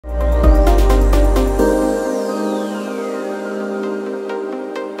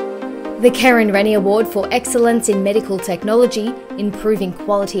The Kerrin Rennie Award for Excellence in Medical Technology, Improving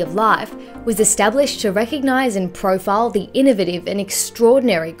Quality of Life, was established to recognise and profile the innovative and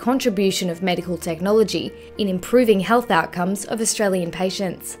extraordinary contribution of medical technology in improving health outcomes of Australian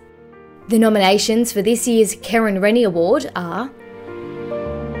patients. The nominations for this year's Kerrin Rennie Award are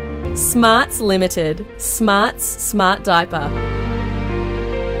Smartz Limited, Smartz Smart Diaper.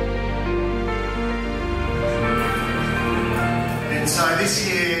 And so this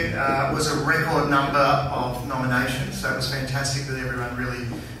year was a record number of nominations, so it was fantastic that everyone really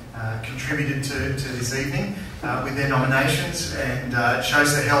contributed to this evening with their nominations, and it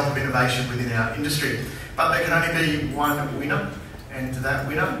shows the health of innovation within our industry. But there can only be one winner, and that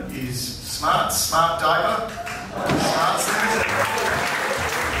winner is Smartz Smart Diaper. Smartz Limited.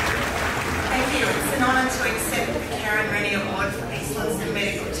 Thank you. It's an honour to accept the Kerrin Rennie Award for Excellence in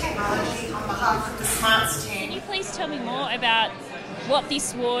Medical Technology on behalf of the Smartz team. Can you please tell me more about what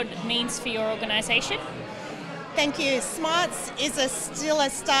this award means for your organisation? Thank you. Smartz is still a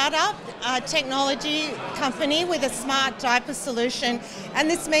startup technology company with a smart diaper solution, and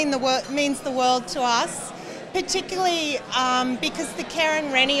this means the world to us, particularly because the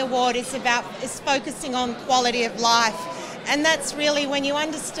Kerrin Rennie Award is focusing on quality of life, and that's really when you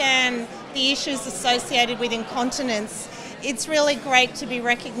understand the issues associated with incontinence. It's really great to be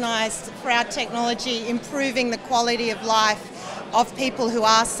recognised for our technology improving the quality of life of people who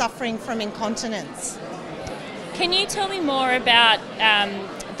are suffering from incontinence. Can you tell me more about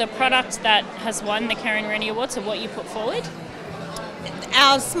the product that has won the Kerrin Rennie Award, so what you put forward?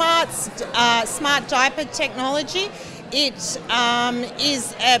 Our smart diaper technology, it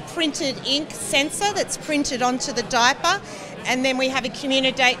is a printed ink sensor that's printed onto the diaper, and then we have a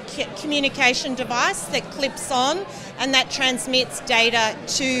communication device that clips on, and that transmits data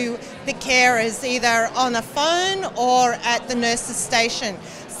to the carers either on a phone or at the nurse's station.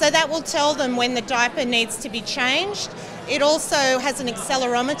 So that will tell them when the diaper needs to be changed. It also has an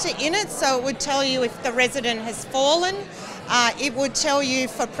accelerometer in it, so it would tell you if the resident has fallen. It would tell you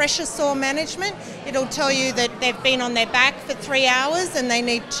for pressure sore management. It'll tell you that they've been on their back for 3 hours and they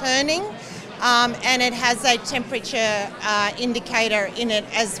need turning. And it has a temperature indicator in it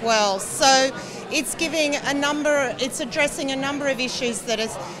as well. So it's addressing a number of issues that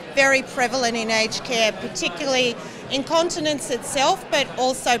is very prevalent in aged care, particularly incontinence itself, but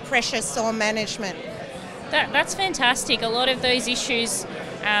also pressure sore management. That's fantastic. A lot of those issues,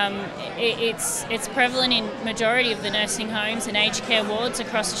 it's prevalent in majority of the nursing homes and aged care wards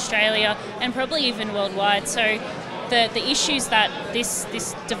across Australia and probably even worldwide. So the issues that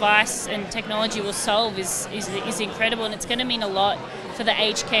this device and technology will solve is incredible, and it's going to mean a lot for the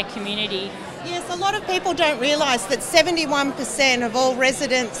aged care community. Yes, a lot of people don't realise that 71% of all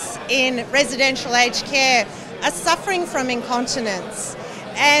residents in residential aged care are suffering from incontinence,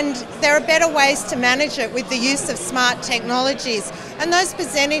 and there are better ways to manage it with the use of smart technologies, and those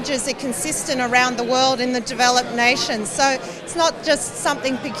percentages are consistent around the world in the developed nations. So it's not just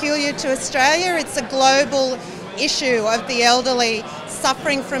something peculiar to Australia, it's a global issue of the elderly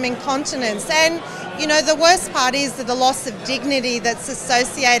suffering from incontinence. And you know, the worst part is the loss of dignity that's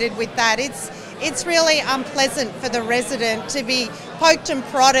associated with that. It's really unpleasant for the resident to be poked and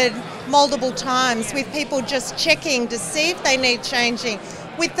prodded multiple times with people just checking to see if they need changing.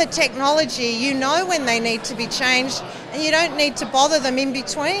 With the technology, you know when they need to be changed, and you don't need to bother them in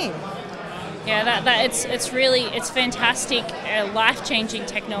between. Yeah, it's fantastic, life-changing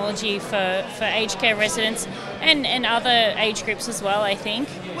technology for aged care residents and other age groups as well, I think.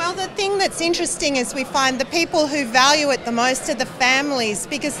 Well, the thing that's interesting is we find the people who value it the most are the families,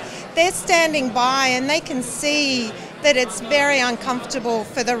 because they're standing by and they can see that it's very uncomfortable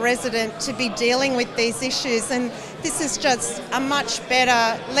for the resident to be dealing with these issues, and this is just a much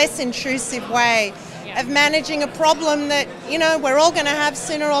better, less intrusive way of managing a problem that, you know, we're all going to have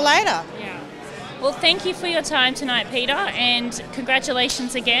sooner or later. Yeah. Well, thank you for your time tonight, Peter, and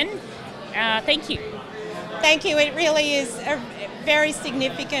congratulations again. Thank you. Thank you. It really is very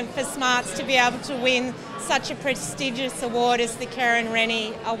significant for Smartz to be able to win such a prestigious award as the Kerrin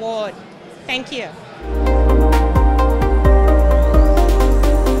Rennie Award. Thank you.